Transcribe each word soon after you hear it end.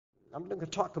I'm going to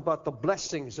talk about the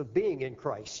blessings of being in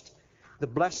Christ. The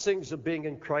blessings of being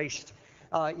in Christ.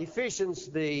 Ephesians,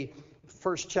 the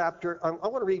first chapter. I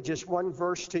want to read just one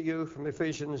verse to you from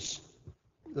Ephesians,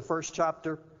 the first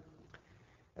chapter.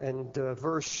 And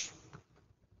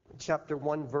chapter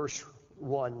 1, verse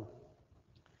 1.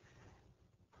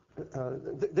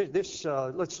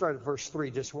 Let's start at verse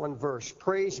 3, just one verse.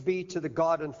 Praise be to the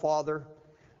God and Father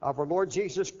of our Lord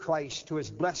Jesus Christ, who has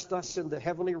blessed us in the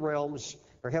heavenly realms,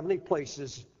 or heavenly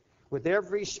places, with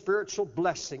every spiritual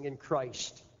blessing in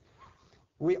Christ.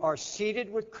 We are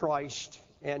seated with Christ,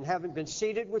 and having been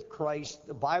seated with Christ,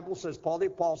 the Bible says, Paul the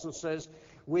Apostle says,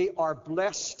 we are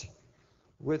blessed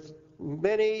with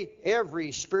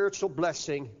every spiritual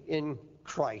blessing in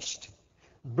Christ.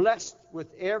 Blessed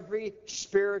with every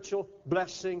spiritual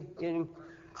blessing in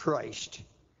Christ.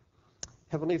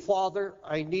 Heavenly Father,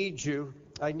 I need you.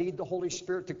 I need the Holy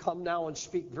Spirit to come now and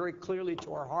speak very clearly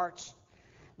to our hearts.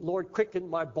 Lord, quicken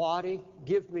my body.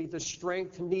 Give me the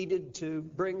strength needed to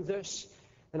bring this.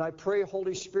 And I pray,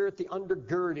 Holy Spirit, your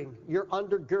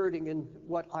undergirding in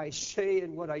what I say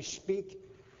and what I speak.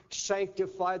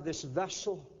 Sanctify this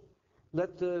vessel.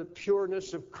 Let the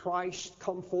pureness of Christ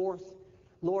come forth.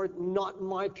 Lord, not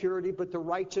my purity, but the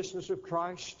righteousness of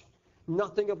Christ.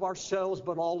 Nothing of ourselves,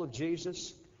 but all of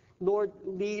Jesus. Lord,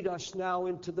 lead us now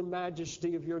into the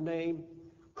majesty of your name,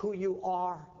 who you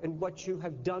are and what you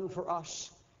have done for us,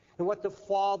 and what the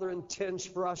Father intends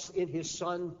for us in his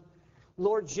Son.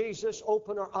 Lord Jesus,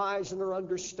 open our eyes and our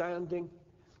understanding.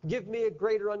 Give me a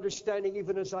greater understanding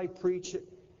even as I preach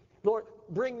it. Lord,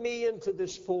 bring me into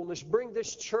this fullness. Bring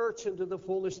this church into the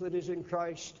fullness that is in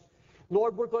Christ.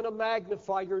 Lord, we're going to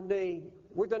magnify your name.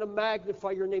 We're going to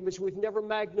magnify your name as we've never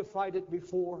magnified it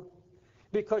before.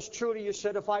 Because truly you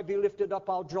said, if I be lifted up,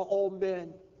 I'll draw all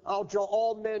men. I'll draw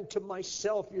all men to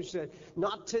myself, you said.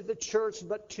 Not to the church,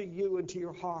 but to you and to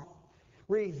your heart.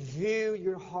 Reveal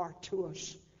your heart to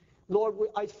us. Lord,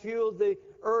 I feel the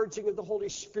urging of the Holy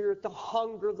Spirit, the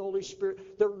hunger of the Holy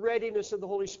Spirit, the readiness of the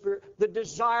Holy Spirit, the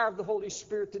desire of the Holy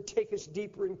Spirit to take us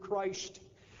deeper in Christ.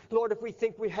 Lord, if we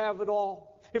think we have it all,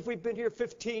 if we've been here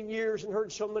 15 years and heard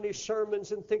so many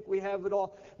sermons and think we have it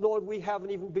all, Lord, we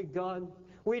haven't even begun.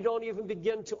 We don't even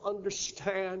begin to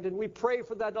understand, and we pray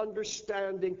for that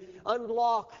understanding.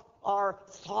 Unlock our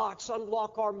thoughts,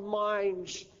 unlock our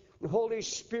minds. Holy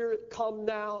Spirit, come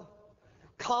now.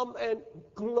 Come and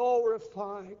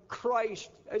glorify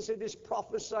Christ as it is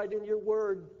prophesied in your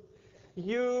word.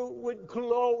 You would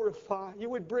glorify, you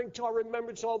would bring to our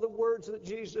remembrance all the words that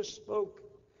Jesus spoke.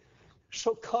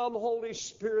 So come, Holy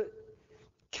Spirit,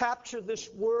 capture this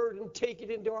word and take it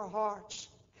into our hearts.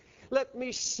 Let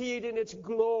me see it in its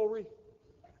glory.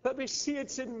 Let me see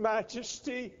it in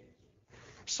majesty,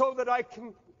 so that I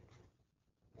can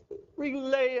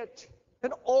relay it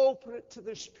and open it to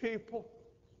this people.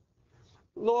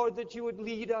 Lord, that you would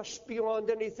lead us beyond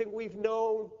anything we've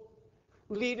known.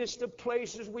 Lead us to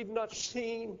places we've not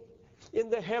seen in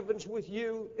the heavens with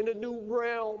you, in a new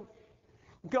realm.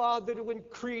 God, that it would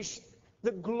increase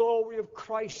the glory of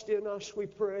Christ in us, we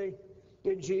pray.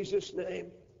 In Jesus' name,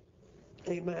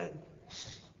 amen.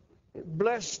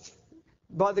 Blessed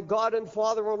by the God and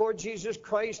Father of our Lord Jesus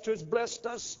Christ, who has blessed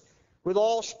us with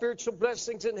all spiritual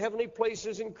blessings in heavenly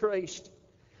places in Christ.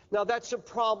 Now that's a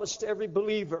promise to every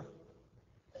believer.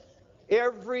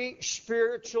 Every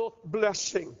spiritual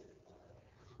blessing.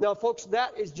 Now, folks,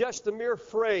 that is just a mere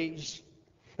phrase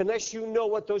unless you know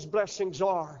what those blessings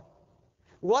are.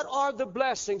 What are the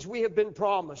blessings we have been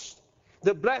promised?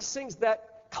 The blessings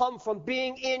that come from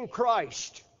being in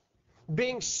Christ,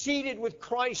 being seated with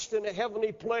Christ in a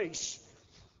heavenly place,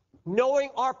 knowing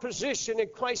our position in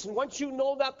Christ. And once you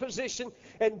know that position,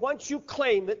 and once you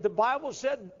claim it, the Bible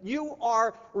said you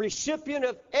are recipient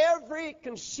of every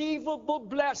conceivable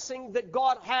blessing that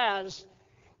God has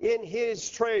in his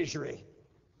treasury.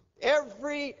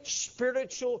 Every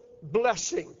spiritual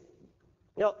blessing.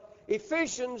 Now,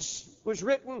 Ephesians was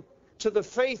written to the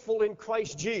faithful in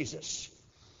Christ Jesus.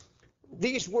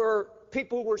 These were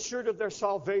people who were sure of their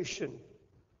salvation.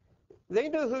 They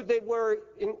knew who they were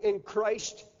in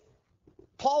Christ.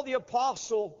 Paul the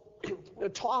Apostle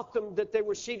taught them that they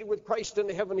were seated with Christ in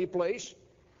the heavenly place.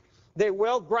 They're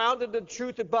well grounded in the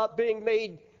truth about being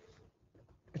made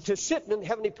to sit in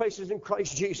heavenly places in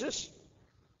Christ Jesus.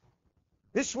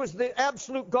 This was the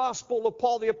absolute gospel of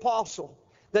Paul the Apostle,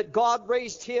 that God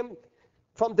raised him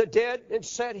from the dead and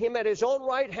set him at his own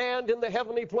right hand in the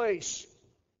heavenly place.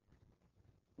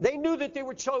 They knew that they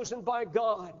were chosen by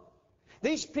God.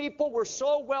 These people were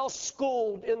so well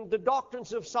schooled in the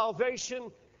doctrines of salvation,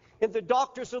 in the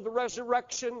doctrines of the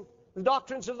resurrection, the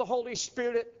doctrines of the Holy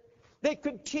Spirit, They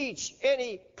could teach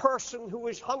any person who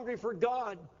was hungry for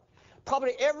God.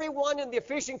 Probably everyone in the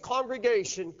Ephesian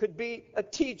congregation could be a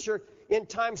teacher in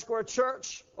Times Square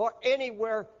Church or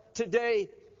anywhere today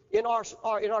in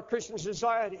our Christian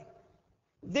society.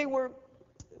 They were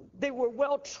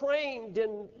well trained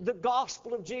in the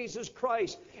gospel of Jesus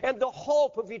Christ and the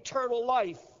hope of eternal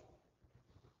life.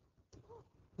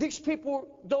 These people were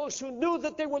those who knew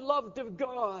that they were loved of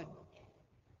God.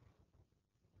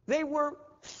 They were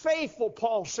faithful,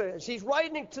 Paul says. He's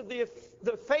writing to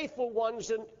the faithful ones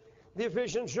in the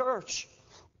Ephesian church.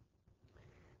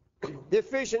 The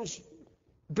Ephesians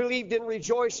believed in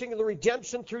rejoicing in the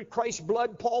redemption through Christ's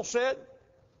blood, Paul said.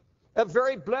 A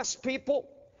very blessed people,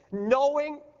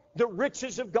 knowing the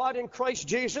riches of God in Christ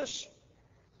Jesus.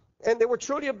 And they were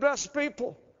truly a blessed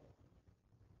people.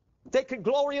 They could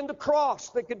glory in the cross.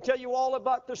 They could tell you all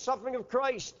about the suffering of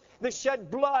Christ, the shed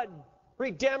blood,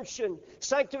 redemption,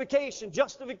 sanctification,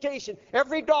 justification,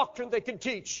 every doctrine they could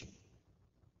teach.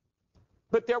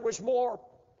 But there was more,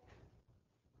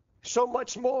 so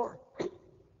much more.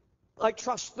 I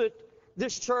trust that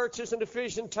this church is an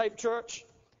Ephesian-type church.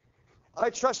 I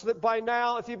trust that by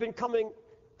now, if you've been coming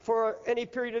for any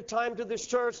period of time to this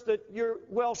church, that you're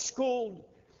well schooled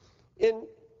in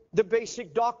the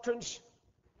basic doctrines.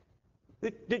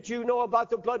 Did you know about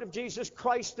the blood of Jesus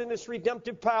Christ and its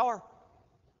redemptive power?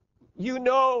 You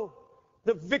know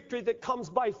the victory that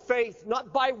comes by faith,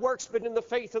 not by works, but in the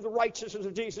faith of the righteousness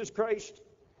of Jesus Christ.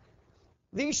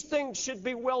 These things should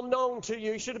be well known to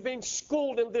you. You should have been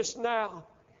schooled in this now,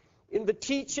 in the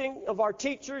teaching of our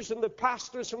teachers and the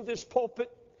pastors from this pulpit,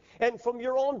 and from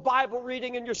your own Bible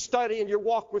reading and your study and your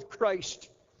walk with Christ.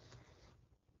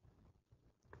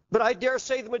 But I dare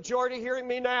say the majority hearing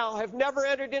me now have never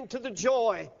entered into the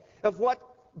joy of what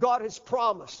God has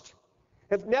promised,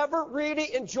 have never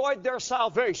really enjoyed their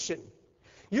salvation.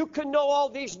 You can know all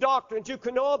these doctrines. You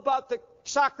can know about the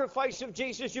sacrifice of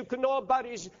Jesus. You can know about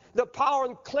the power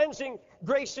and cleansing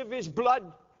grace of his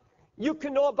blood. You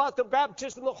can know about the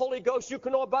baptism of the Holy Ghost. You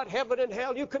can know about heaven and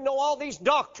hell. You can know all these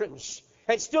doctrines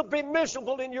and still be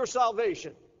miserable in your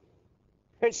salvation,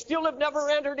 and still have never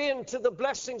entered into the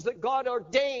blessings that God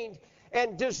ordained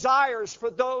and desires for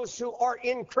those who are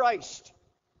in Christ.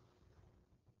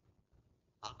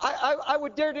 I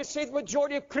would dare to say the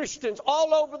majority of Christians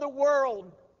all over the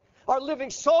world are living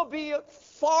so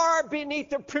far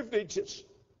beneath their privileges.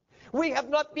 We have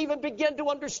not even begun to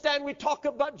understand. We talk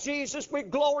about Jesus, we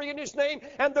glory in his name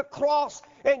and the cross,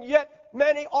 and yet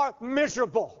many are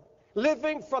miserable,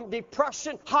 living from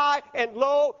depression, high and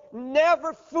low,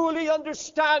 never fully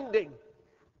understanding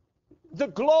the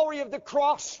glory of the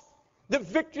cross, the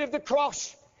victory of the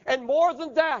cross, and more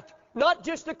than that, not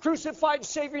just the crucified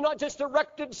Savior, not just the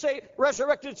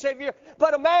resurrected Savior,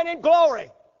 but a man in glory,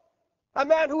 a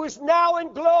man who is now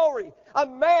in glory, a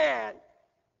man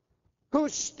who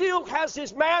still has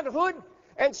his manhood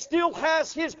and still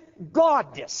has his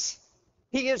godness.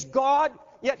 He is God,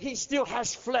 yet he still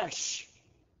has flesh.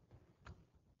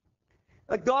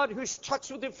 A God who's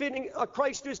touched with the feeling, a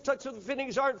Christ who's touched with the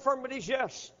feelings of our infirmities,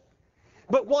 yes.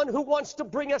 But one who wants to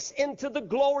bring us into the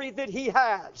glory that he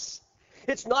has.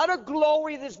 It's not a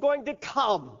glory that's going to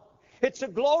come. It's a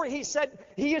glory he said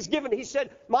he is given. He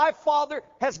said, my Father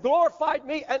has glorified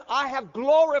me and I have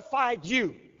glorified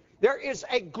you. There is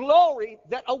a glory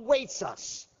that awaits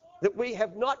us that we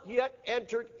have not yet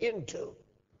entered into.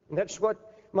 And that's what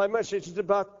my message is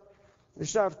about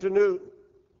this afternoon.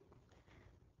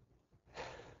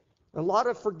 A lot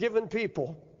of forgiven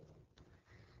people,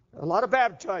 a lot of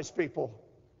baptized people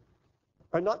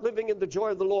are not living in the joy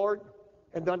of the Lord,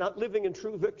 and they're not living in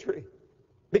true victory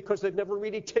because they've never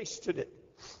really tasted it.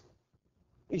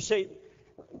 You say,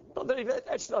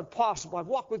 that's not possible. I've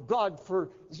walked with God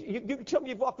you can tell me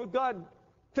you've walked with God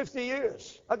 50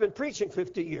 years. I've been preaching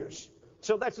 50 years.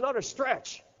 So that's not a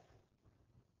stretch.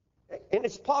 And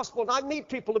it's possible. And I meet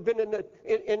people who've been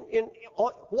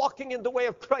walking in the way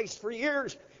of Christ for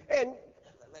years. And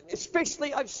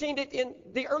especially I've seen it in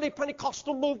the early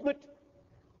Pentecostal movement.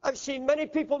 I've seen many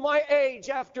people my age,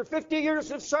 after 50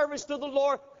 years of service to the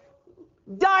Lord,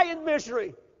 die in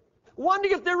misery,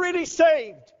 wondering if they're really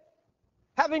saved,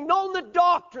 having known the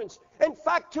doctrines, in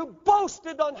fact, who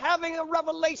boasted on having a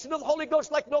revelation of the Holy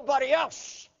Ghost like nobody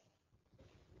else,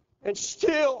 and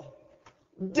still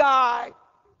die,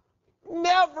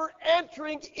 never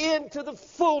entering into the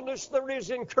fullness there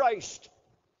is in Christ.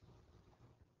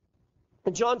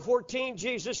 In John 14,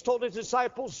 Jesus told his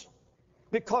disciples,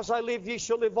 because I live, ye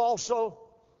shall live also.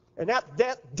 And at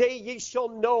that day ye shall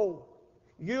know,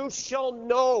 you shall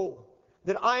know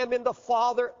that I am in the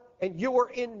Father, and you are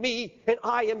in me, and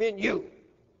I am in you.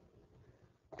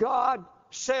 God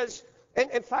says And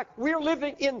in fact, we're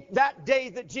living in that day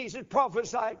that Jesus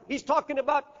prophesied. He's talking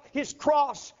about his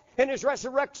cross and his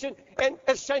resurrection and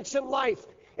ascension life.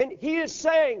 And he is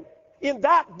saying, in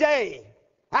that day,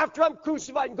 after I'm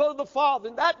crucified and go to the Father,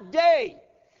 in that day,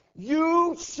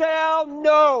 you shall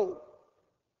know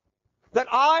that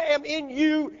I am in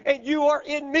you and you are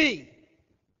in me.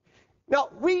 Now,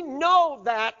 we know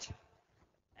that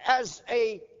as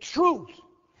a truth.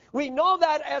 We know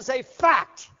that as a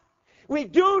fact. We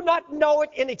do not know it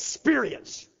in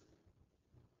experience.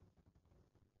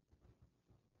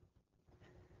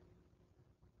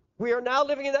 We are now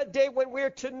living in that day when we're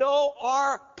to know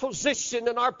our position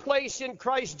and our place in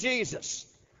Christ Jesus.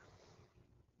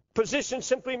 Position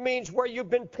simply means where you've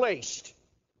been placed,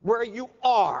 where you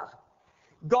are.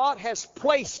 God has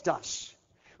placed us,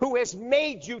 who has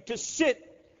made you to sit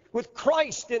with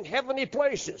Christ in heavenly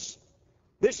places.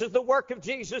 This is the work of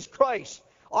Jesus Christ.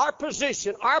 Our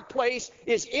position, our place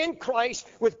is in Christ,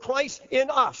 with Christ in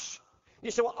us.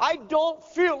 You say, well, I don't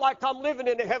feel like I'm living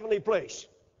in a heavenly place.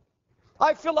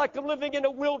 I feel like I'm living in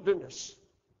a wilderness.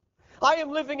 I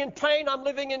am living in pain. I'm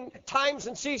living in times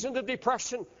and seasons of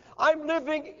depression. I'm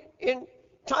living in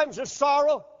times of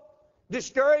sorrow,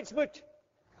 discouragement.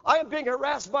 I am being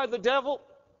harassed by the devil.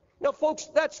 Now, folks,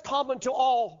 that's common to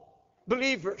all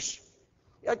believers.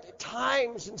 At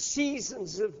times and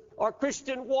seasons of our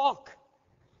Christian walk.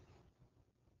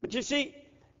 But you see,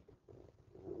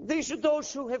 these are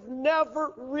those who have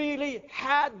never really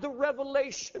had the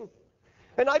revelation.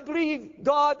 And I believe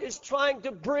God is trying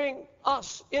to bring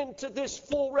us into this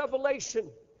full revelation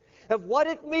of what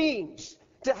it means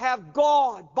to have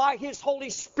God by His Holy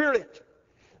Spirit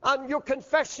on your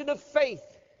confession of faith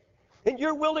and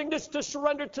your willingness to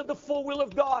surrender to the full will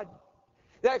of God,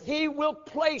 that He will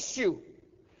place you,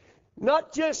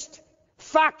 not just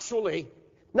factually,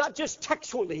 not just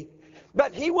textually,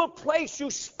 but He will place you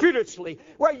spiritually,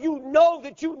 where you know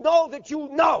that you know that you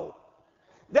know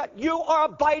that you are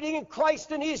abiding in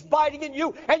Christ and He is abiding in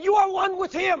you, and you are one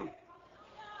with Him.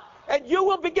 And you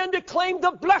will begin to claim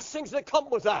the blessings that come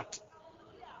with that.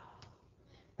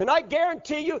 And I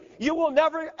guarantee you, you will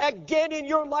never again in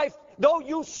your life, though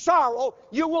you sorrow,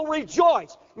 you will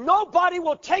rejoice. Nobody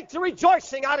will take the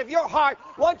rejoicing out of your heart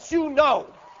once you know.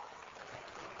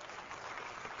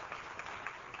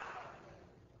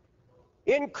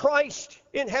 In Christ,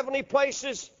 in heavenly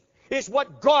places, is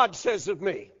what God says of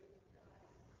me.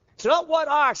 It's not what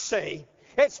I say.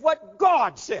 It's what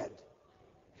God said.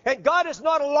 And God is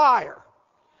not a liar.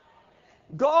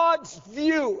 God's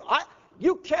view.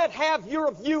 You can't have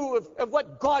your view of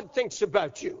what God thinks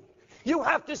about you. You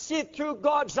have to see it through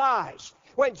God's eyes.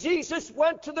 When Jesus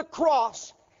went to the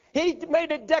cross, He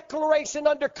made a declaration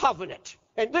under covenant.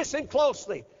 And listen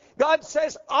closely. God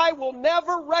says, I will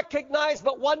never recognize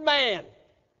but one man.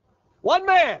 One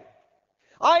man.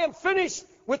 I am finished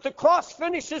with the cross,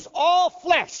 finishes all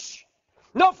flesh.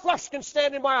 No flesh can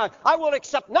stand in my eye. I will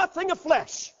accept nothing of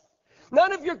flesh.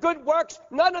 None of your good works,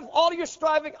 none of all your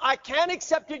striving. I can't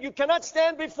accept it. You cannot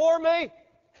stand before me.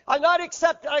 I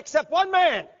accept one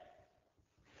man.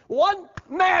 One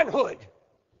manhood.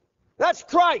 That's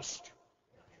Christ.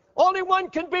 Only one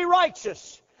can be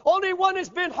righteous. Only one has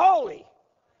been holy.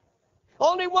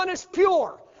 Only one is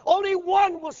pure. Only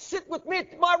one will sit with me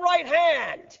at my right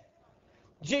hand.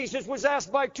 Jesus was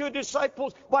asked by two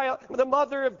disciples, by the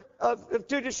mother of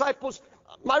two disciples,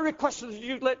 my request is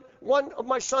you let one of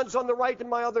my sons on the right and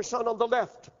my other son on the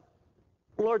left.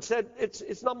 The Lord said,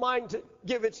 it's not mine to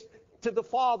give it to the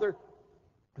Father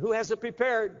who has it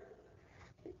prepared.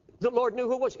 The Lord knew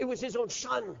who it was. It was His own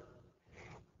Son.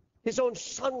 His own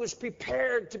Son was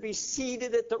prepared to be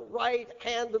seated at the right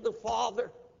hand of the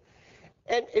Father.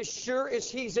 And as sure as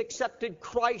He's accepted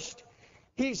Christ,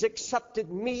 He's accepted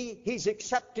me. He's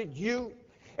accepted you.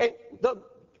 And the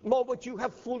moment you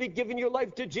have fully given your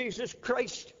life to Jesus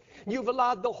Christ, you've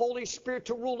allowed the Holy Spirit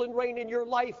to rule and reign in your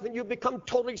life, and you become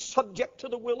totally subject to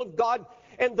the will of God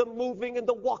and the moving and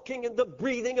the walking and the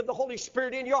breathing of the Holy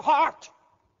Spirit in your heart.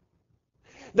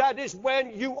 That is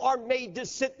when you are made to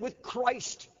sit with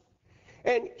Christ,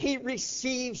 and He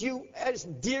receives you as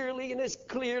dearly and as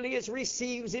clearly as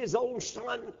receives His own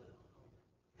Son.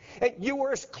 And you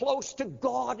are as close to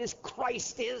God as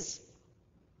Christ is.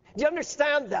 Do you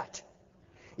understand that?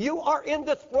 You are in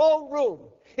the throne room.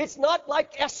 It's not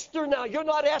like Esther now. You're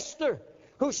not Esther,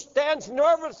 who stands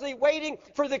nervously waiting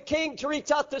for the king to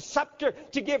reach out the scepter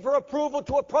to give her approval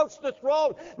to approach the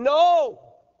throne. No,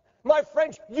 my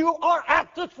friends, you are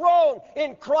at the throne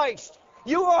in Christ.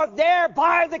 You are there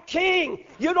by the king.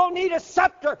 You don't need a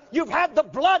scepter. You've had the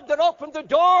blood that opened the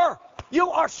door. You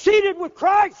are seated with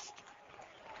Christ.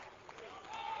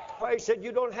 Christ said,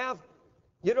 you don't have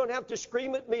You don't have to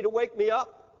scream at me to wake me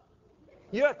up.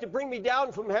 You have to bring me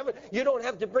down from heaven. You don't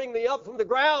have to bring me up from the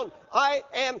ground. I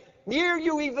am near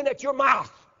you even at your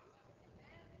mouth.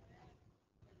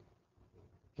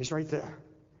 He's right there.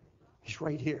 He's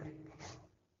right here.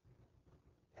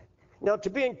 Now, to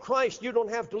be in Christ, you don't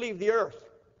have to leave the earth.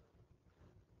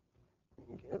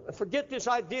 Forget this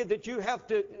idea that you have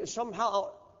to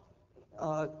somehow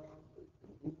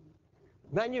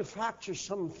manufacture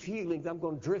some feeling that I'm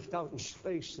going to drift out in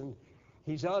space and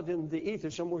he's out in the ether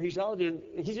somewhere. He's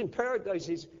in paradise.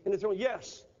 He's in the throne.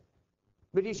 Yes,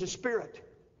 but he's a spirit.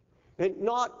 And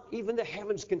not even the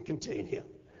heavens can contain him.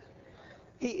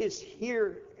 He is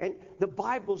here. And the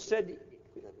Bible said,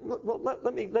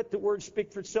 let the word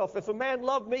speak for itself. If a man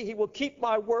love me, he will keep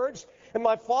my words, and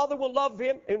my Father will love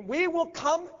him, and we will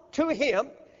come to him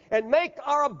and make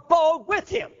our abode with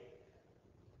him.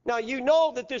 Now, you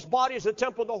know that this body is a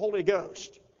temple of the Holy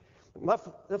Ghost.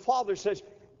 The Father says,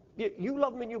 you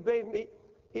love me and you obey me.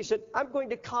 He said, I'm going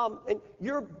to come, and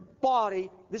your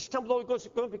body, this temple of the Holy Ghost,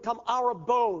 is going to become our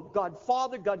abode. God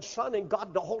Father, God Son, and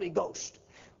God the Holy Ghost,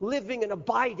 living and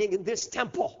abiding in this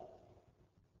temple.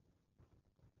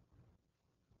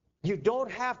 You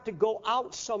don't have to go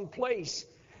out someplace.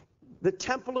 The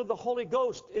temple of the Holy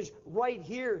Ghost is right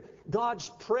here. God's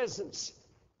presence.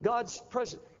 God's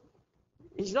presence.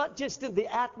 He's not just in the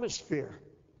atmosphere.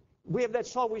 We have that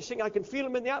song we sing, I can feel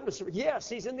him in the atmosphere. Yes,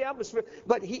 he's in the atmosphere.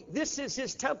 But this is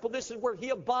his temple. This is where he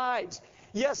abides.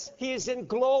 Yes, he is in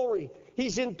glory.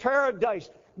 He's in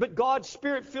paradise. But God's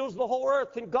Spirit fills the whole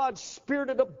earth, and God's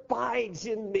Spirit abides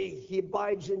in me. He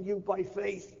abides in you by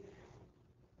faith.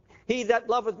 He that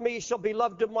loveth me shall be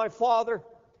loved of my Father.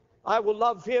 I will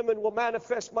love him and will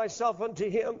manifest myself unto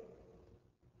him,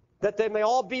 that they may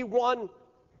all be one,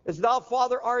 as thou,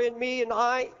 Father, art in me and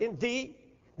I in thee,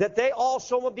 that they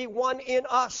also will be one in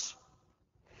us.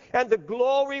 And the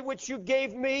glory which you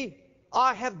gave me,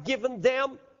 I have given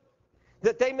them,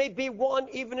 that they may be one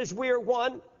even as we are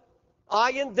one.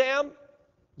 I in them,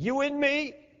 you in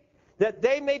me, that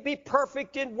they may be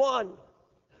perfect in one.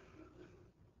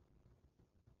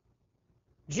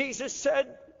 Jesus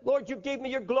said, Lord, you gave me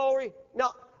your glory.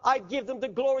 Now, I give them the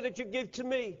glory that you give to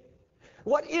me.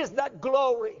 What is that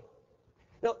glory?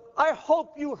 Now, I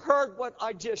hope you heard what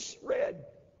I just read.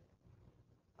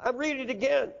 I read it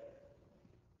again.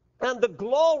 And the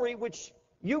glory which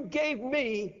you gave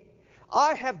me,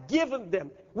 I have given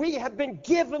them. We have been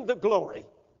given the glory.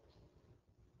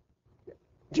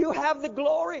 Do you have the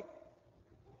glory?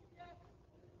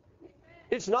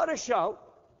 It's not a shout.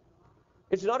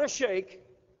 It's not a shake.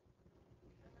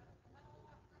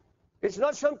 It's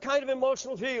not some kind of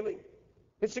emotional feeling.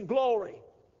 It's a glory.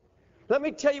 Let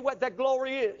me tell you what that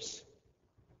glory is.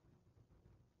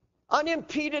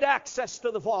 Unimpeded access to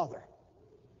the Father.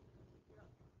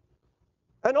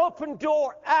 An open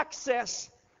door,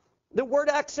 access. The word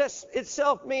access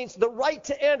itself means the right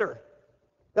to enter,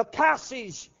 the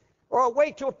passage or a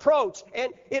way to approach.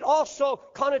 And it also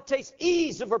connotates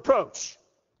ease of approach.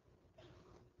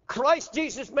 Christ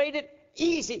Jesus made it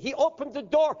easy. He opened the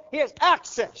door. He has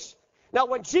access. Now,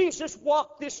 when Jesus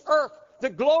walked this earth, the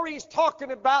glory he's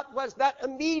talking about was that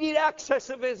immediate access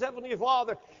of his heavenly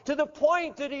Father, to the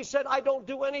point that he said, I don't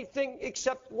do anything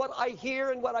except what I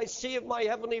hear and what I see of my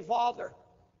heavenly Father.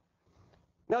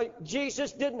 Now,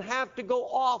 Jesus didn't have to go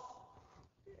off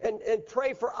and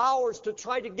pray for hours to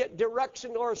try to get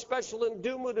direction or a special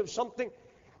endowment of something.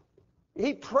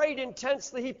 He prayed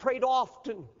intensely. He prayed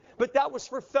often. But that was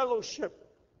for fellowship.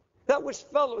 That was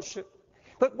fellowship.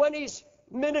 But when he's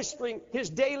ministering his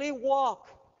daily walk,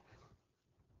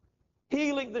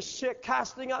 healing the sick,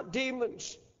 casting out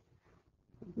demons,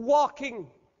 walking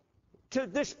to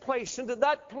this place and to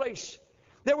that place,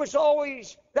 there was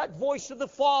always that voice of the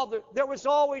Father. There was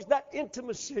always that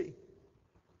intimacy.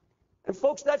 And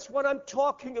folks, that's what I'm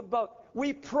talking about.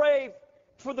 We pray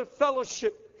for the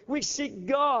fellowship. We seek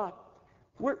God.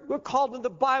 We're called in the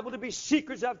Bible to be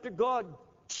seekers after God,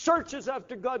 searchers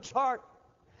after God's heart.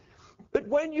 But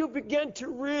when you begin to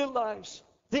realize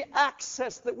the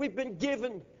access that we've been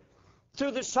given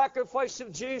through the sacrifice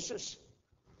of Jesus,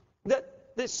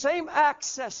 that the same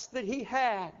access that he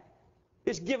had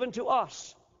is given to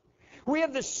us. We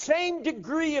have the same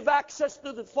degree of access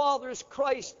to the Father as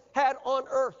Christ had on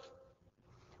earth.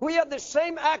 We have the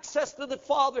same access to the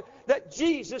Father that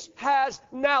Jesus has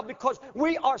now, because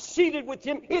we are seated with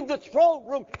him in the throne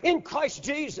room in Christ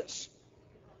Jesus.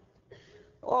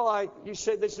 Oh, you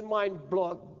say this is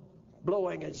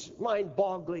mind-blowing. It's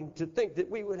mind-boggling to think that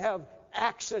we would have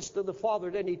access to the Father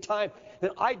at any time.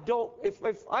 That I don't, if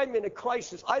I'm in a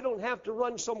crisis, I don't have to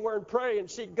run somewhere and pray and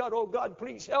say, God, oh God,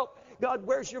 please help. God,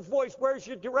 where's your voice? Where's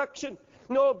your direction?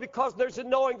 No, because there's a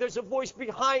knowing, there's a voice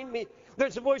behind me.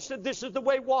 There's a voice that this is the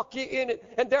way, walk ye in it.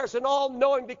 And there's an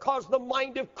all-knowing because the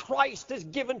mind of Christ is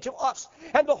given to us.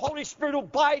 And the Holy Spirit who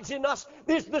abides in us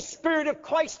is the Spirit of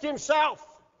Christ himself.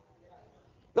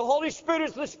 The Holy Spirit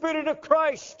is the Spirit of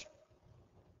Christ.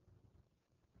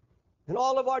 In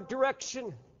all of our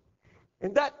direction.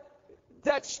 And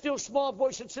that still small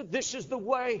voice that said, this is the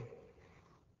way.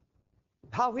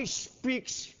 How he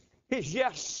speaks his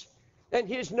yes and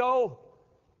his no.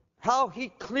 How he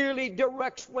clearly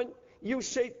directs when you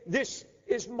say, this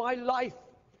is my life.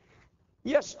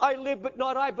 Yes, I live, but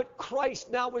not I, but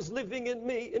Christ now is living in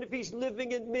me. And if he's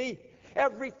living in me,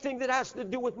 everything that has to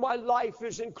do with my life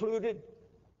is included.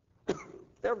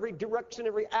 Every direction,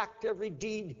 every act, every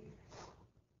deed.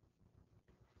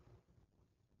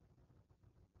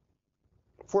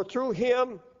 For through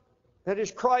him, that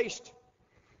is Christ,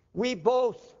 we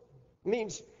both,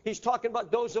 means he's talking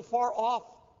about those afar off,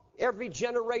 every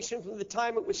generation from the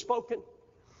time it was spoken.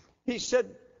 He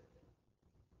said,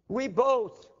 we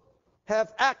both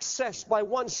have access by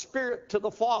one Spirit to the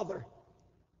Father.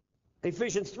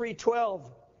 Ephesians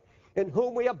 3:12, in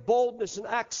whom we have boldness and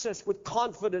access with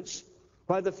confidence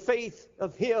by the faith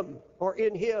of him or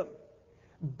in him.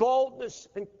 Boldness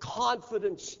and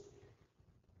confidence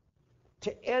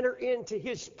to enter into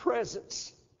his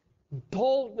presence.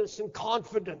 Boldness and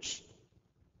confidence.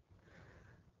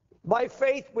 By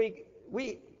faith,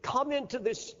 we come into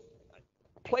this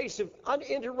place of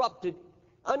uninterrupted,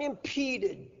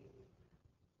 unimpeded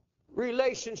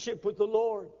relationship with the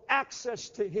Lord. Access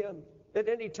to him at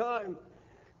any time.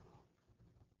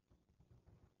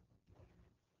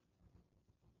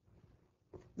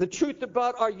 The truth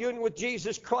about our union with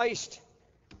Jesus Christ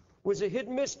was a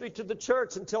hidden mystery to the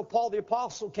church until Paul the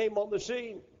Apostle came on the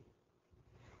scene.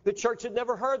 The church had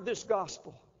never heard this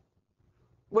gospel.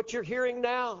 What you're hearing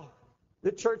now,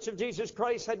 the church of Jesus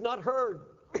Christ had not heard.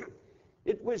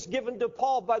 It was given to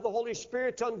Paul by the Holy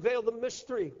Spirit to unveil the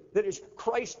mystery that is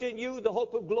Christ in you, the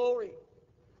hope of glory.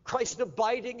 Christ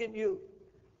abiding in you.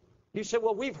 You say,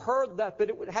 well, we've heard that, but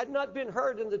it had not been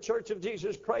heard in the church of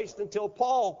Jesus Christ until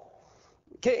Paul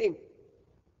came.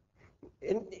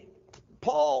 And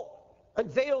Paul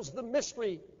unveils the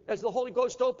mystery as the Holy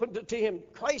Ghost opened it to him.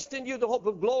 Christ in you, the hope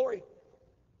of glory.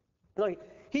 Like,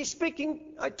 he's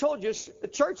speaking, I told you, a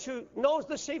church who knows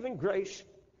the saving grace,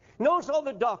 knows all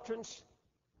the doctrines,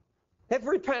 have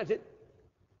repented.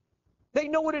 They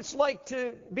know what it's like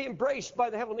to be embraced by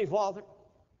the Heavenly Father.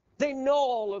 They know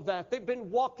all of that. They've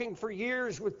been walking for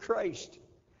years with Christ.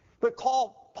 But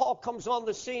Paul comes on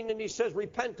the scene and he says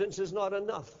repentance is not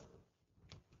enough.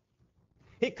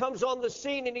 He comes on the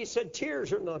scene and he said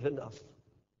tears are not enough.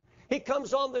 He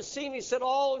comes on the scene, he said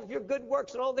all of your good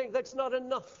works and all things, that's not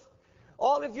enough.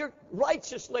 All of your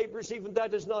righteous labors, even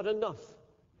that is not enough.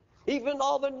 Even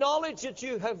all the knowledge that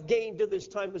you have gained to this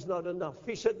time is not enough.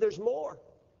 He said there's more.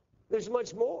 There's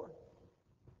much more.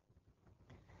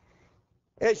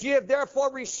 As ye have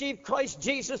therefore received Christ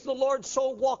Jesus the Lord,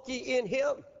 so walk ye in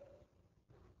him.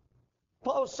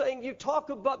 Paul's saying you talk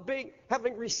about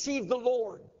having received the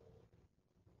Lord.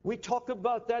 We talk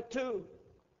about that too.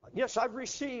 Yes, I've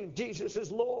received Jesus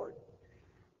as Lord.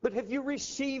 But have you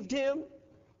received him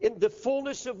in the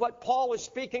fullness of what Paul is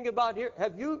speaking about here?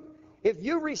 If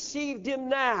you received him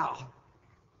now,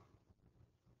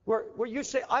 where you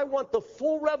say, I want the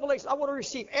full revelation, I want to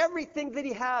receive everything that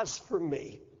he has for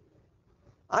me.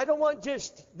 I don't want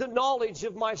just the knowledge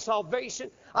of my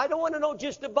salvation. I don't want to know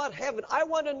just about heaven. I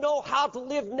want to know how to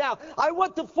live now. I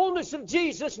want the fullness of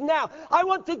Jesus now. I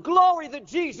want the glory that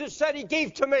Jesus said he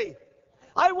gave to me.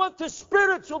 I want the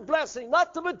spiritual blessing,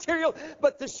 not the material,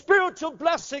 but the spiritual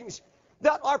blessings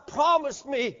that are promised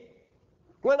me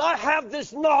when I have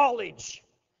this knowledge.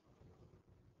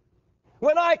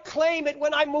 When I claim it,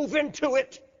 when I move into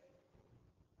it.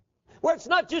 Where it's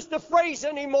not just a phrase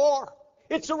anymore.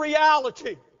 It's a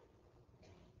reality.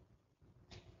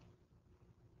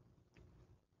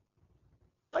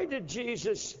 Why did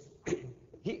Jesus,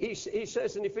 he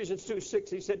says in Ephesians 2:6,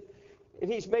 he said, and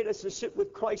he's made us to sit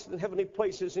with Christ in heavenly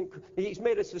places, and he's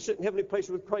made us to sit in heavenly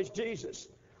places with Christ Jesus.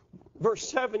 Verse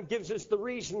 7 gives us the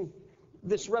reason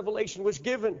this revelation was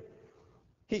given.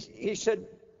 He said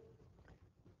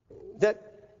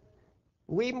that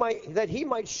he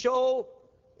might show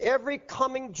every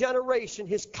coming generation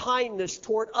his kindness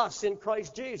toward us in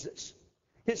Christ Jesus.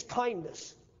 His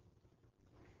kindness.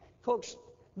 Folks,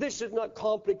 this is not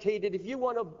complicated. If you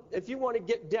want to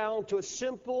get down to a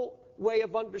simple way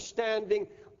of understanding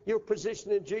your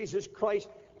position in Jesus Christ,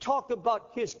 talk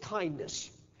about his kindness.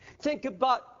 Think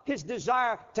about his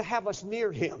desire to have us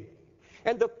near him.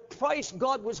 And the price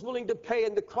God was willing to pay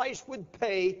and the Christ would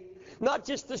pay Not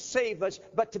just to save us,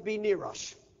 but to be near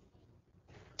us,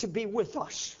 to be with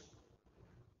us,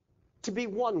 to be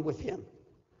one with him.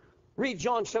 Read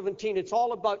John 17. It's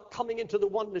all about coming into the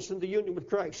oneness and the union with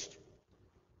Christ.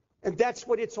 And that's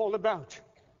what it's all about.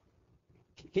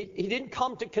 He didn't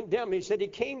come to condemn. He said he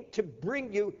came to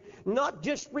bring you not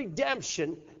just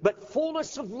redemption, but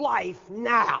fullness of life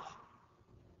now.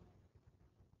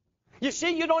 You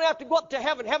see, you don't have to go up to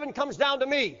heaven. Heaven comes down to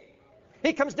me.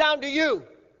 He comes down to you.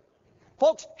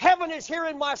 Folks, heaven is here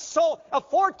in my soul. A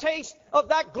foretaste of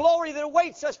that glory that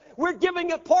awaits us. We're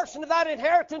giving a portion of that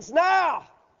inheritance now.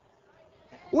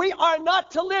 We are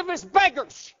not to live as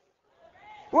beggars.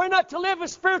 We're not to live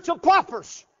as spiritual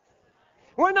paupers.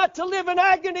 We're not to live in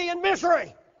agony and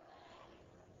misery.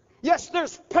 Yes,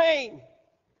 there's pain.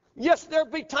 Yes, there'll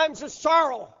be times of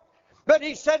sorrow. But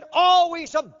he said,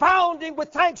 always abounding with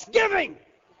thanksgiving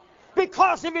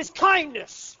because of his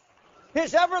kindness,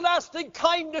 his everlasting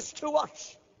kindness to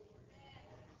us.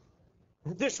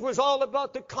 This was all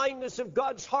about the kindness of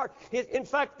God's heart. In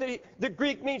fact, the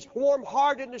Greek means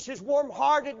warm-heartedness, his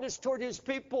warm-heartedness toward his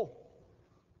people.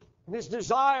 And his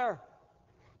desire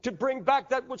to bring back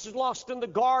that which is lost in the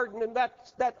garden, and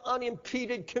that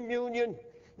unimpeded communion,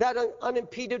 that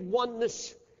unimpeded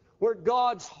oneness where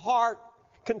God's heart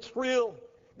can thrill,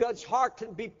 God's heart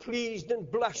can be pleased and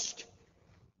blessed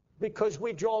because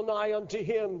we draw nigh unto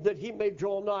him, that he may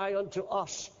draw nigh unto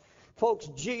us. Folks,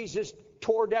 Jesus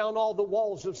tore down all the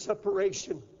walls of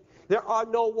separation. There are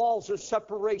no walls of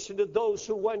separation to those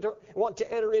who want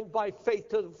to enter in by faith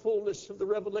to the fullness of the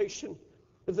revelation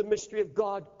of the mystery of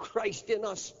God, Christ in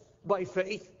us by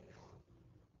faith.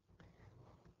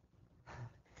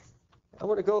 I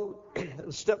want to go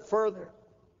a step further.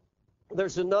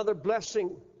 There's another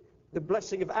blessing, the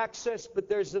blessing of access, but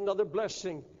there's another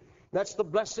blessing. That's the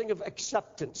blessing of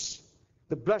acceptance.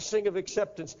 The blessing of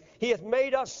acceptance. He hath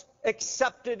made us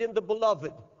accepted in the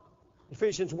beloved.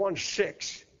 Ephesians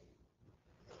 1:6.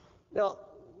 Now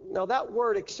that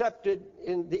word accepted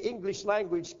in the English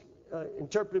language,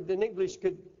 interpreted in English,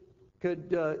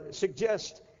 could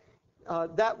suggest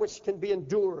that which can be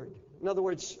endured. In other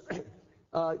words,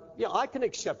 I can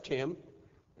accept him.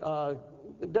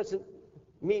 It doesn't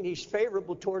mean he's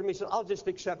favorable toward me. He said, I'll just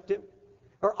accept him.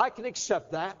 Or I can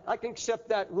accept that. I can accept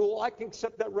that rule. I can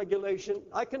accept that regulation.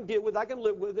 I can deal with it. I can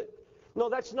live with it. No,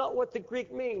 that's not what the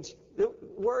Greek means. The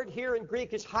word here in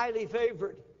Greek is highly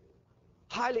favored.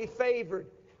 Highly favored.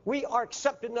 We are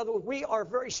accepted. In other words, we are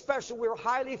very special. We're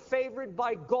highly favored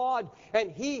by God.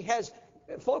 And he has,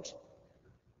 folks,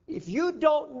 if you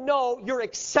don't know you're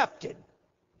accepted,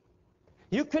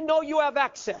 you can know you have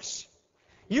access.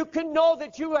 You can know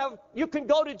that you can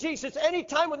go to Jesus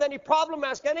anytime with any problem,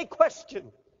 ask any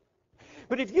question.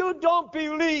 But if you don't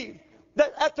believe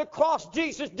that at the cross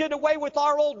Jesus did away with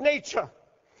our old nature,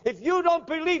 if you don't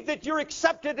believe that you're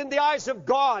accepted in the eyes of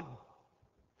God,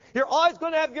 you're always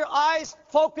going to have your eyes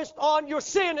focused on your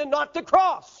sin and not the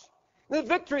cross. The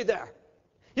victory there.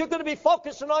 You're going to be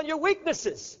focusing on your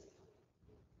weaknesses.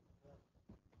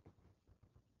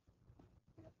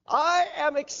 I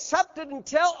am accepted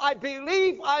until I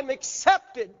believe I'm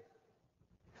accepted.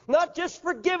 Not just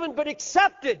forgiven, but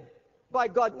accepted by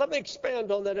God. Let me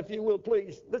expand on that, if you will,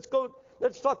 please.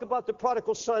 Let's talk about the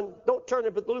prodigal son. Don't turn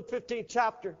it, but Luke 15th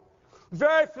chapter.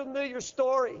 Very familiar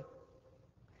story.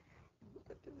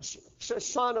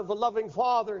 Son of a loving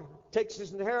father takes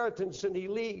his inheritance and he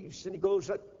leaves and he goes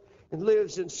up and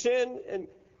lives in sin and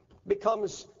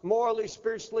becomes morally,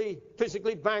 spiritually,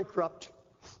 physically bankrupt.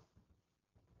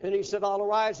 And he said, I'll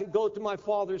arise and go to my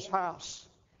father's house.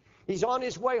 He's on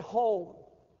his way home.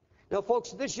 Now,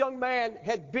 folks, this young man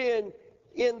had been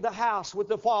in the house with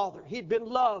the father. He'd been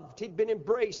loved. He'd been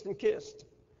embraced and kissed.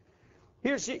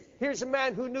 Here's a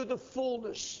man who knew the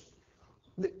fullness.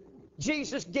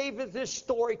 Jesus gave us this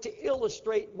story to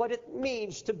illustrate what it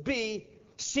means to be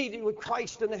seated with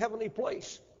Christ in the heavenly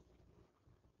place.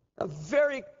 A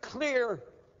very clear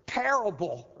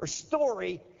parable or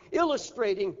story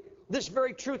illustrating this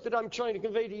very truth that I'm trying to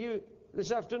convey to you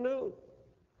this afternoon.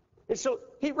 And so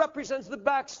he represents the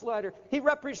backslider. He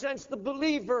represents the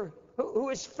believer who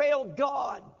has failed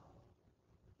God,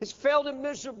 has failed him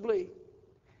miserably.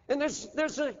 And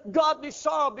there's a godly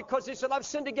sorrow because he said, I've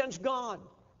sinned against God.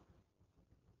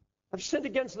 I've sinned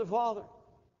against the Father.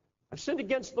 I've sinned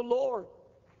against the Lord.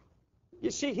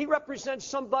 You see, he represents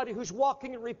somebody who's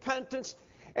walking in repentance,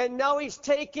 and now he's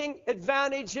taking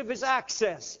advantage of his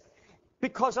access.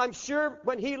 Because I'm sure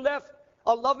when he left,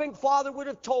 a loving father would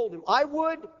have told him. I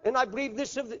would, and I believe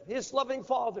this of his loving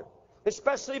father,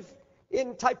 especially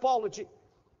in typology.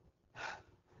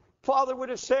 Father would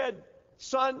have said,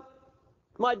 son,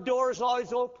 my door is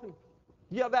always open.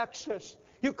 You have access.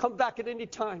 You come back at any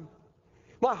time.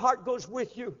 My heart goes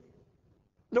with you.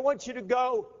 I don't want you to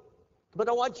go, but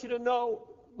I want you to know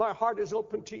my heart is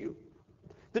open to you.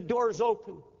 The door is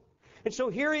open. And so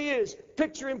here he is.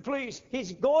 Picture him, please.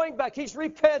 He's going back. He's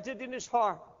repented in his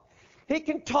heart. He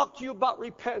can talk to you about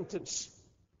repentance.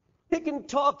 He can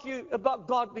talk to you about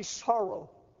godly sorrow.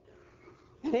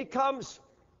 And he comes,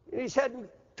 and he's heading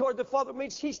toward the Father. It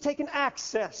means he's taken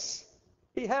access.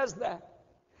 He has that.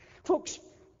 Folks,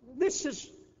 this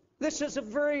is a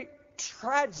very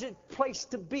tragic place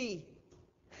to be,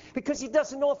 because he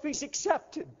doesn't know if he's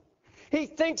accepted. He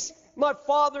thinks, my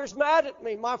Father's mad at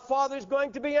me. My Father's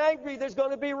going to be angry. There's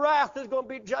going to be wrath. There's going to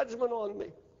be judgment on me.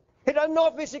 He doesn't know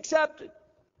if he's accepted.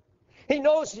 He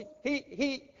knows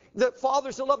the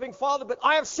Father's a loving Father, but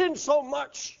I have sinned so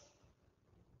much.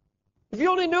 If you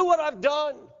only knew what I've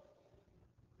done.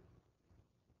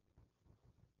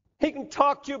 He can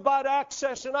talk to you about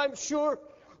access, and I'm sure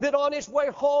that on his way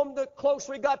home, the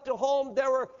closer he got to home,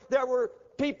 there were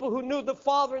people who knew the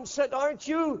Father and said, aren't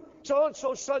you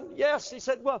so-and-so son? Yes. He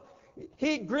said, well,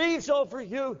 he grieves over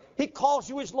you. He calls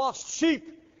you his lost sheep.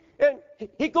 And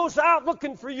he goes out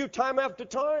looking for you time after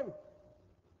time.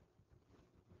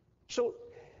 So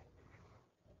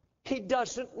he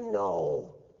doesn't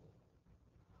know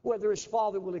whether his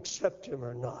Father will accept him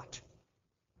or not.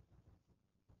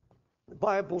 The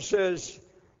Bible says,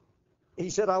 he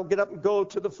said, I'll get up and go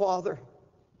to the Father.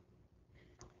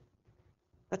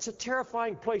 That's a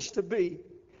terrifying place to be.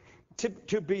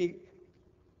 To be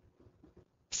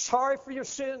sorry for your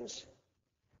sins,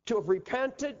 to have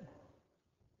repented,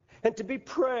 and to be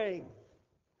praying,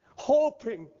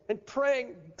 hoping and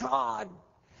praying God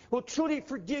will truly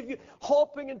forgive you,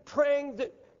 hoping and praying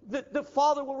that the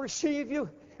Father will receive you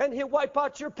and he'll wipe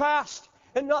out your past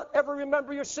and not ever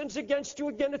remember your sins against you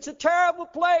again. It's a terrible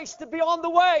place to be on the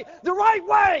way, the right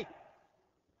way,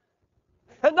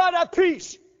 and not have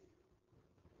peace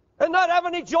and not have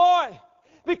any joy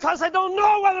because I don't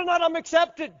know whether or not I'm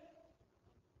accepted.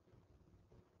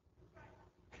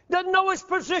 Doesn't know his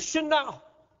position now.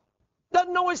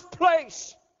 Doesn't know his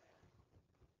place.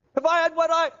 If I had what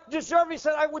I deserve, he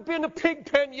said, I would be in the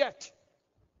pig pen yet.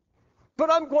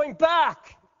 But I'm going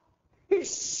back. He's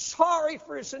sorry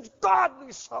for his sins,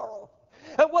 godly sorrow.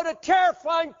 And what a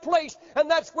terrifying place.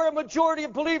 And that's where a majority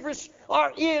of believers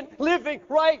are living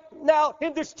right now,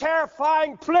 in this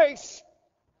terrifying place.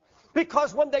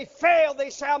 Because when they fail, they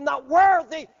say, I'm not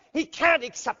worthy. He can't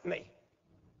accept me.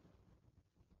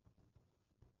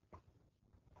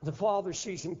 The Father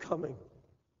sees him coming.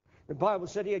 The Bible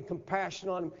said he had compassion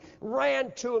on him,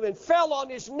 ran to him and fell on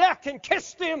his neck and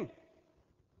kissed him.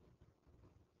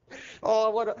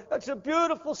 Oh, that's a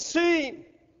beautiful scene.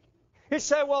 You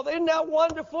say, well, isn't that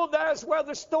wonderful? That's where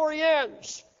the story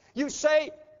ends. You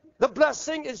say the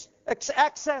blessing is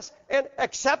access and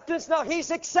acceptance. Now,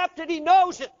 he's accepted. He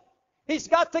knows it. He's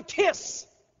got the kiss.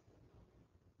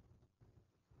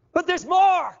 But there's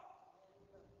more.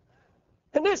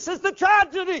 And this is the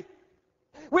tragedy.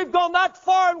 We've gone that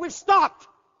far and we've stopped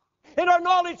in our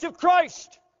knowledge of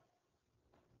Christ.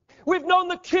 We've known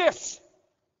the kiss.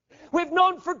 We've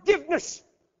known forgiveness.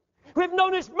 We've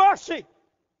known his mercy.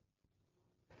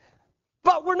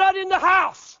 But we're not in the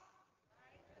house.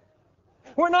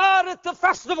 We're not at the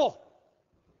festival.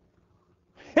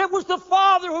 It was the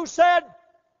Father who said,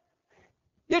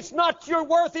 it's not your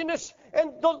worthiness.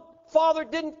 And the Father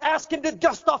didn't ask him to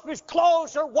dust off his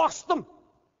clothes or wash them.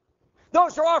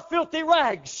 Those are our filthy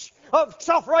rags of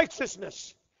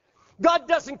self-righteousness. God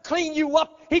doesn't clean you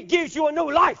up. He gives you a new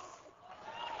life.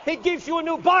 He gives you a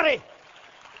new body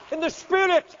in the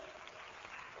Spirit.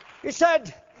 He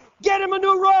said, get him a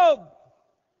new robe.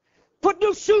 Put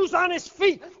new shoes on his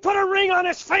feet. Put a ring on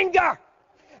his finger.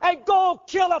 And go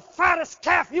kill the fattest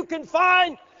calf you can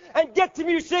find. And get the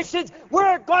musicians.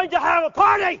 We're going to have a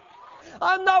party.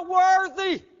 I'm not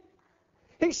worthy.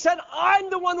 He said, I'm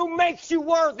the one who makes you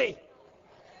worthy.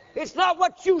 It's not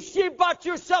what you see about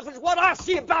yourself. It's what I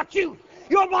see about you.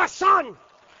 You're my son.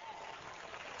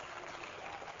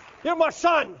 You're my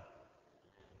son.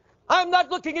 I'm not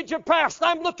looking at your past.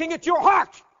 I'm looking at your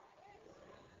heart.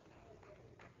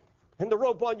 And the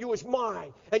robe on you is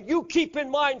mine. And you keep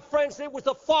in mind, friends, it was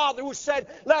the Father who said,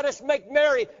 let us make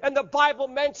merry. And the Bible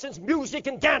mentions music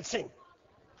and dancing.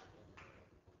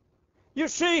 You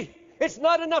see, it's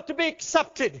not enough to be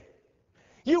accepted.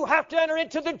 You have to enter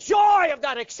into the joy of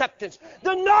that acceptance,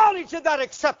 the knowledge of that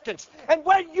acceptance. And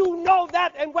when you know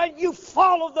that, and when you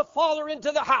follow the Father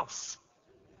into the house,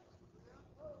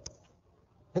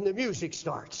 and the music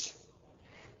starts.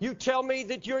 You tell me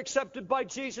that you're accepted by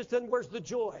Jesus, then where's the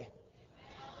joy?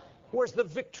 Where's the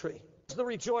victory? Where's the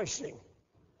rejoicing?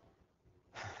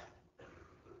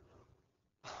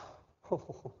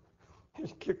 Oh,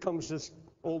 here comes this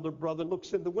older brother,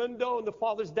 looks in the window, and the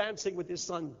father's dancing with his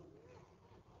son.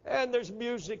 And there's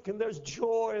music, and there's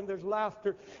joy, and there's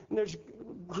laughter, and there's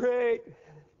great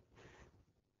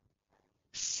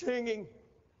singing.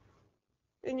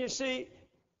 And you see,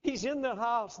 he's in the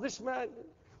house. This man,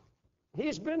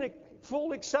 he's been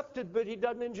full accepted, but he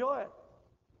doesn't enjoy it.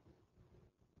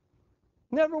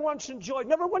 Never once enjoyed,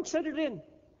 never once entered in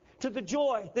to the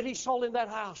joy that he saw in that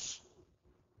house.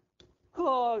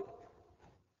 Oh,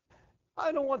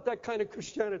 I don't want that kind of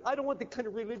Christianity. I don't want that kind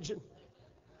of religion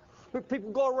where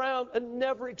people go around and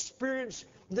never experience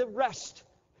the rest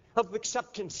of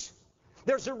acceptance.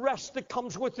 There's a rest that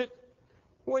comes with it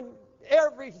when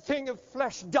everything of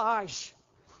flesh dies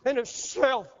and of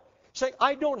self. Say,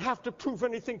 I don't have to prove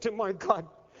anything to my God.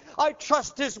 I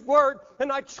trust His Word,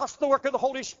 and I trust the work of the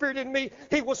Holy Spirit in me.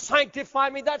 He will sanctify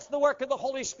me. That's the work of the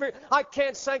Holy Spirit. I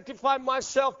can't sanctify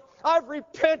myself. I've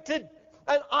repented,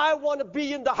 and I want to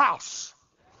be in the house.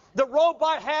 The robe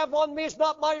I have on me is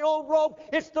not my own robe.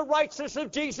 It's the righteousness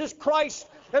of Jesus Christ,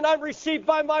 and I'm received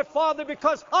by my Father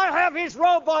because I have His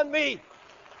robe on me.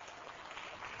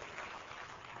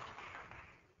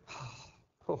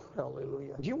 Oh,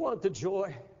 hallelujah. Do you want the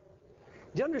joy?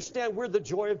 Do you understand we're the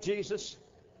joy of Jesus?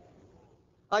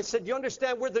 I said, do you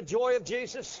understand we're the joy of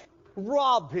Jesus?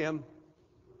 Rob Him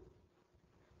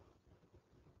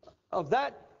of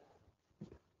that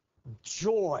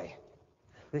joy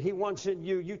that He wants in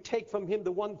you. You take from Him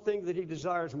the one thing that He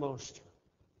desires most.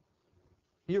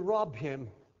 You rob Him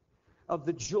of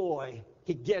the joy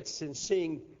He gets in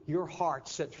seeing your heart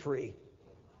set free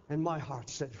and my heart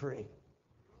set free,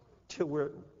 till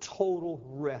we're total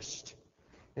rest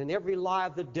in every lie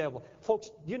of the devil. Folks,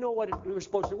 do you know what we're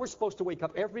supposed to do? We're supposed to wake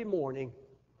up every morning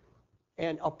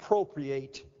and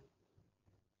appropriate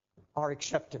our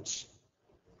acceptance.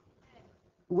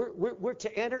 We're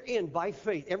to enter in by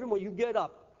faith. Every morning you get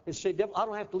up and say, devil, I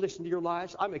don't have to listen to your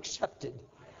lies. I'm accepted.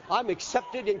 I'm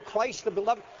accepted in Christ the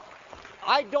beloved.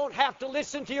 I don't have to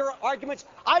listen to your arguments.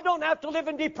 I don't have to live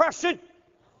in depression.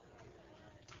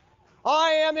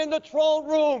 I am in the throne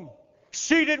room,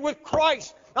 seated with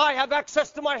Christ. I have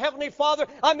access to my Heavenly Father.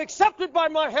 I'm accepted by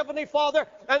my Heavenly Father.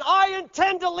 And I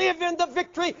intend to live in the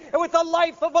victory and with a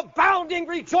life of abounding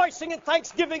rejoicing and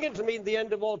thanksgiving. It doesn't mean the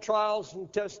end of all trials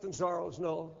and tests and sorrows,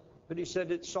 no. But He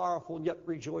said it's sorrowful yet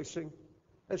rejoicing.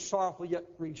 It's sorrowful yet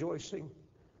rejoicing.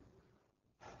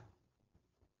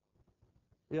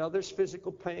 Yeah, there's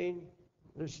physical pain.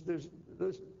 There's,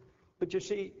 but you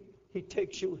see, He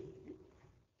takes you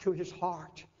to His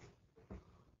heart.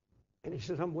 And He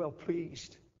says, I'm well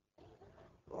pleased.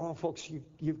 Oh, folks,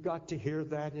 you've got to hear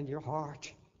that in your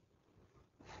heart.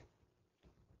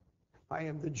 I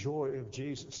am the joy of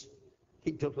Jesus.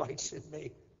 He delights in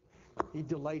me. He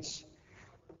delights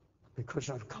because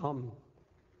I've come.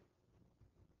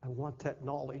 I want that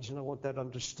knowledge and I want that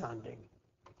understanding.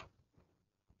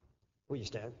 Will you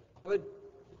stand?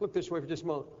 Look this way for just a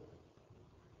moment.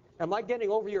 Am I getting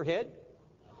over your head?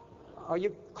 Are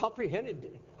you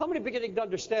comprehending? How many beginning to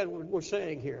understand what we're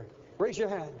saying here? Raise your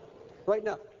hand right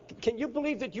now. Can you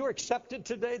believe that you're accepted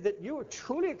today, that you are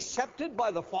truly accepted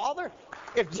by the Father?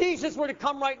 If Jesus were to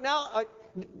come right now,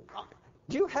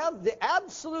 do you have the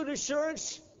absolute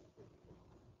assurance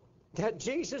that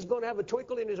Jesus is going to have a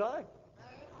twinkle in His eye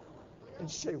and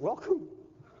say, welcome?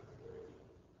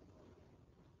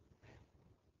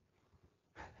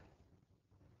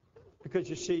 Because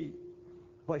you see,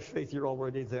 by faith, you're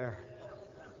already there.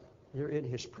 You're in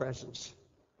His presence.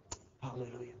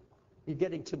 Hallelujah. You're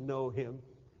getting to know Him.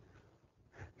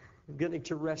 You're getting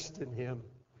to rest in Him.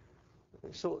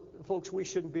 So, folks, we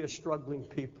shouldn't be a struggling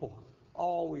people.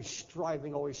 Always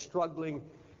striving, always struggling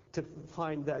to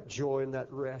find that joy and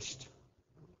that rest.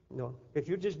 No. If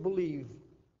you just believe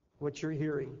what you're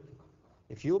hearing,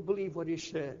 if you'll believe what He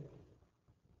said,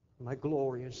 my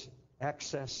glory is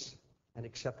access and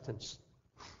acceptance.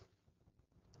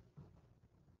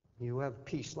 You have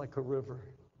peace like a river.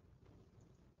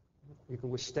 You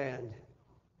can withstand.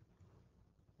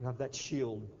 You have that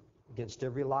shield against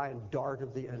every lie and dart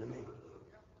of the enemy.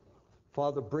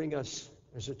 Father, bring us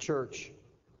as a church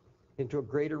into a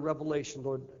greater revelation,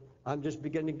 Lord. I'm just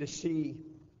beginning to see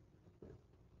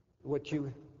what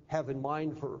you have in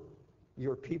mind for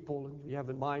your people, and you have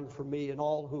in mind for me and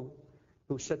all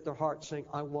who set their hearts saying,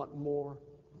 I want more.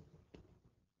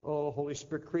 Oh, Holy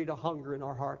Spirit, create a hunger in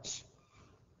our hearts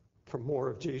for more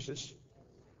of Jesus,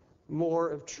 more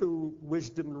of true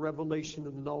wisdom and revelation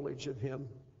and knowledge of Him.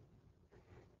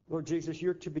 Lord Jesus,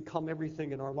 you're to become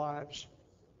everything in our lives.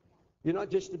 You're not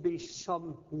just to be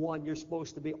someone, you're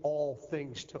supposed to be all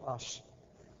things to us.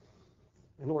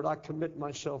 And Lord, I commit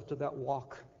myself to that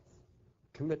walk.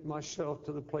 commit myself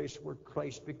to the place where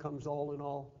Christ becomes all in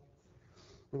all,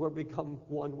 and where we become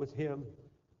one with Him,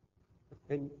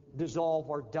 and dissolve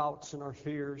our doubts and our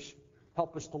fears.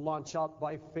 Help us to launch out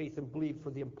by faith and believe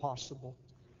for the impossible.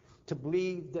 To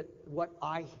believe that what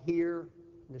I hear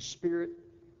in the Spirit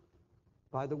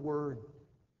by the Word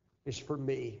is for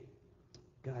me.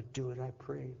 God, do it, I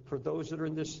pray. For those that are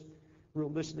in this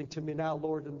room listening to me now,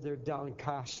 Lord, and they're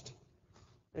downcast.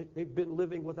 They've been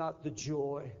living without the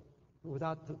joy,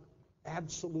 without the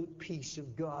absolute peace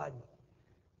of God.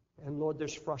 And Lord,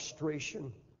 there's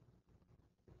frustration.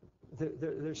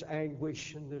 There's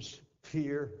anguish and there's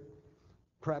fear,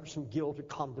 perhaps some guilt or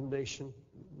condemnation.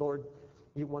 Lord,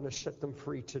 you want to set them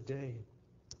free today.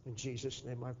 In Jesus'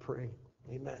 name I pray.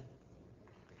 Amen.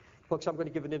 Folks, I'm going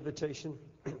to give an invitation,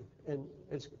 and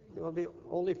it's going to be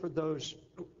only for those,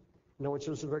 no one's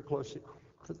listening very closely,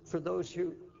 for those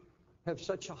who have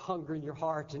such a hunger in your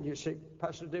heart, and you say,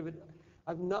 Pastor David,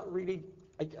 I'm not really,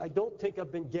 I don't think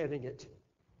I've been getting it.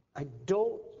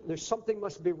 There's something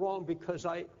must be wrong because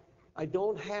I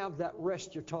don't have that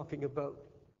rest you're talking about.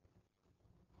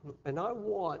 And I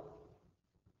want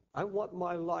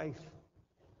my life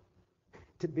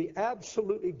to be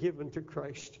absolutely given to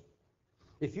Christ.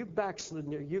 If you've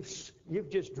backslidden there, you've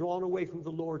just drawn away from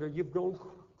the Lord, or you've grown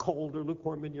cold or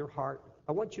lukewarm in your heart,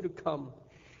 I want you to come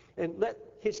and let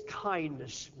His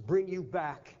kindness bring you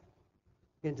back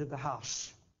into the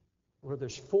house where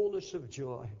there's fullness of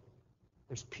joy,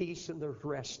 there's peace and there's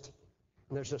rest,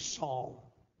 and there's a song.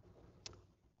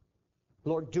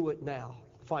 Lord, do it now.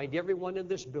 Find everyone in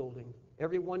this building,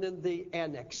 everyone in the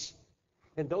annex,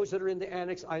 and those that are in the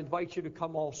annex, I invite you to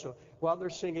come also. While they're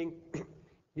singing,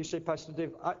 you say, Pastor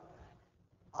Dave,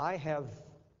 I have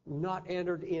not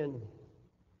entered in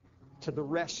to the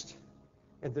rest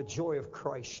and the joy of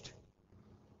Christ.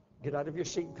 Get out of your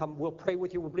seat and come. We'll pray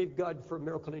with you. We'll believe God for a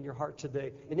miracle in your heart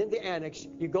today. And in the annex,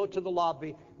 you go to the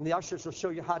lobby, and the ushers will show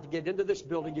you how to get into this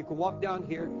building. You can walk down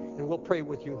here, and we'll pray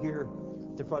with you here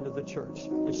at the front of the church.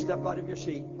 Just step out of your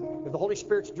seat. If the Holy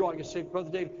Spirit's drawing you, say, Brother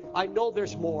Dave, I know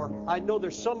there's more. I know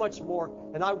there's so much more,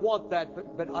 and I want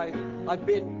that, but I've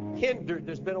been hindered.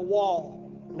 There's been a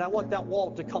wall, and I want that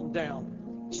wall to come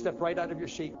down. Step right out of your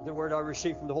seat. The word I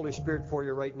received from the Holy Spirit for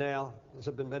you right now, as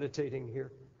I've been meditating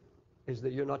here, is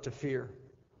that you're not to fear.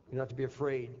 You're not to be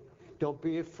afraid. Don't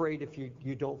be afraid if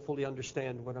you don't fully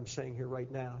understand what I'm saying here right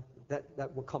now.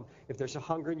 That will come. If there's a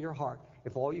hunger in your heart,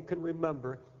 if all you can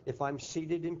remember, if I'm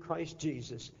seated in Christ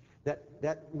Jesus,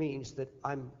 that means that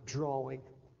I'm drawing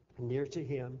near to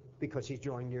Him because He's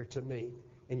drawing near to me.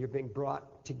 And you're being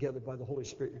brought together by the Holy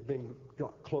Spirit. You're being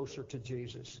brought closer to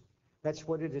Jesus. That's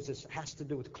what it is. It has to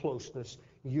do with closeness,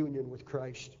 union with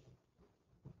Christ.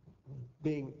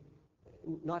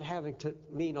 Not having to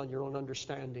lean on your own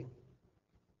understanding.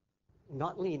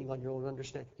 Not leaning on your own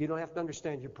understanding. You don't have to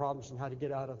understand your problems and how to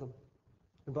get out of them.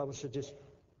 The Bible says just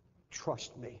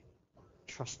trust me.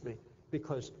 Trust me.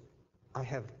 Because I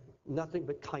have nothing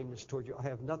but kindness toward you. I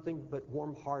have nothing but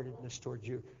warm-heartedness toward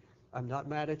you. I'm not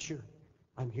mad at you.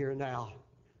 I'm here now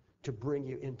to bring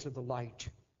you into the light.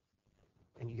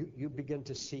 And you begin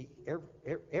to see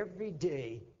every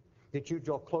day that you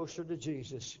draw closer to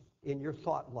Jesus in your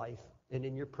thought life and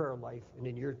in your prayer life and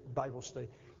in your Bible study.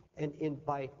 And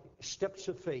by steps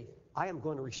of faith, I am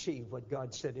going to receive what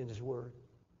God said in His Word.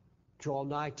 Draw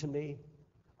nigh to me,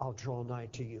 I'll draw nigh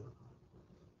to you.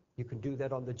 You can do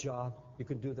that on the job. You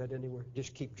can do that anywhere.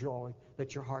 Just keep drawing.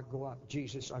 Let your heart go out.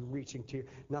 Jesus, I'm reaching to you.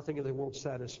 Nothing in the world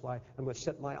satisfy. I'm going to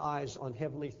set my eyes on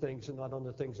heavenly things and not on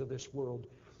the things of this world.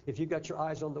 If you got your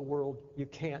eyes on the world, you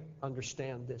can't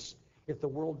understand this. If the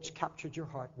world's captured your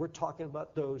heart, we're talking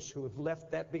about those who have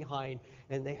left that behind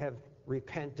and they have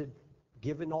repented,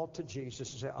 given all to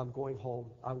Jesus, and say, I'm going home.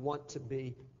 I want to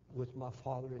be with my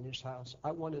Father in His house.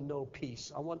 I want to know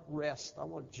peace. I want rest. I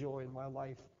want joy in my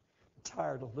life. I'm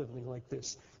tired of living like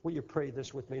this. Will you pray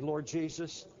this with me? Lord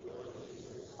Jesus,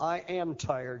 I am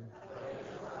tired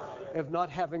of not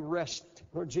having rest.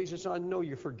 Lord Jesus, I know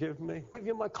you forgive me. I give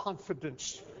you my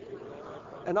confidence.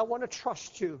 And I want to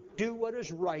trust you. Do what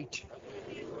is right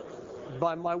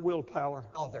by my willpower,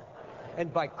 Father,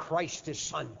 and by Christ His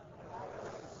Son.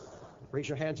 Raise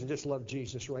your hands and just love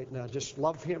Jesus right now. Just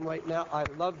love Him right now. I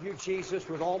love you, Jesus,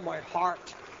 with all my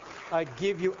heart. I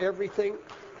give you everything.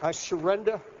 I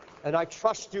surrender, and I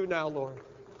trust you now, Lord.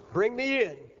 Bring me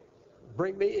in.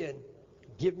 Bring me in.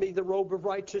 Give me the robe of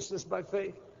righteousness by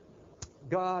faith.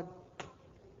 God,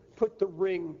 put the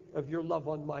ring of your love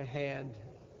on my hand,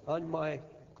 on my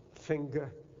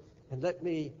finger, and let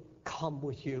me come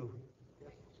with you.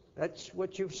 That's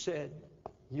what you've said.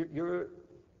 You're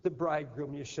the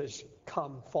bridegroom. You says,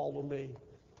 come, follow me.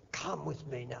 come with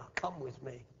me now. Come with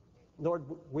me. Lord,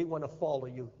 we want to follow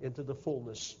you into the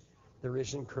fullness there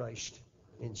is in Christ.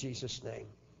 In Jesus' name,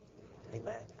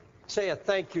 amen. Say a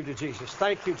thank you to Jesus.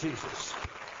 Thank you, Jesus.